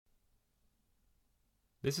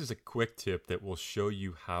This is a quick tip that will show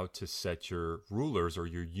you how to set your rulers or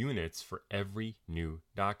your units for every new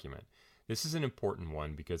document. This is an important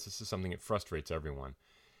one because this is something that frustrates everyone.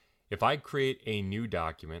 If I create a new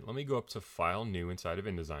document, let me go up to File, New inside of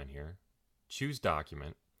InDesign here, choose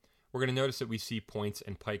Document. We're going to notice that we see points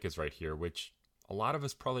and picas right here, which a lot of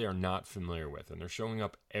us probably are not familiar with, and they're showing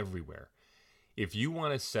up everywhere. If you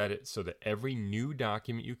want to set it so that every new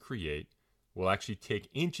document you create will actually take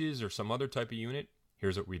inches or some other type of unit,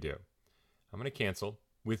 here's what we do. I'm going to cancel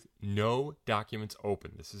with no documents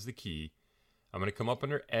open. This is the key. I'm going to come up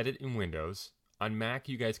under Edit in Windows. On Mac,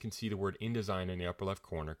 you guys can see the word InDesign in the upper left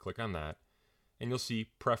corner. Click on that, and you'll see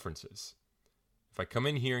Preferences. If I come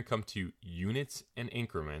in here and come to Units and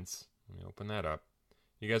Increments, let me open that up,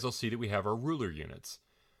 you guys will see that we have our ruler units.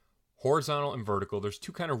 Horizontal and vertical, there's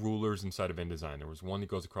two kind of rulers inside of InDesign. There was one that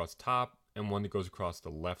goes across top and one that goes across the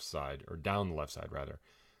left side, or down the left side rather.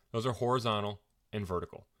 Those are horizontal and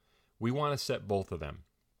vertical. We want to set both of them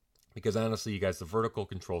because honestly, you guys, the vertical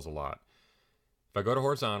controls a lot. If I go to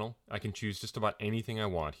horizontal, I can choose just about anything I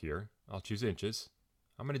want here. I'll choose inches.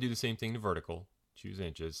 I'm going to do the same thing to vertical. Choose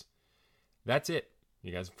inches. That's it.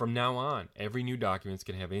 You guys, from now on, every new document's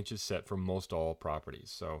going to have inches set for most all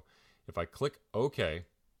properties. So if I click OK,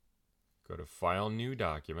 go to File, New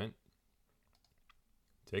Document,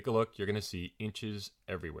 take a look, you're going to see inches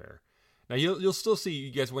everywhere. Now you'll still see,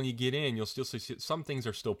 you guys, when you get in, you'll still see some things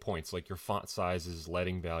are still points, like your font sizes,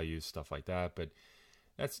 leading values, stuff like that. But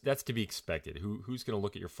that's to be expected. Who's going to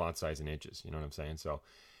look at your font size in inches? You know what I'm saying? So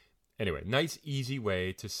anyway, nice, easy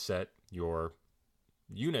way to set your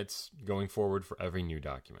units going forward for every new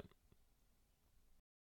document.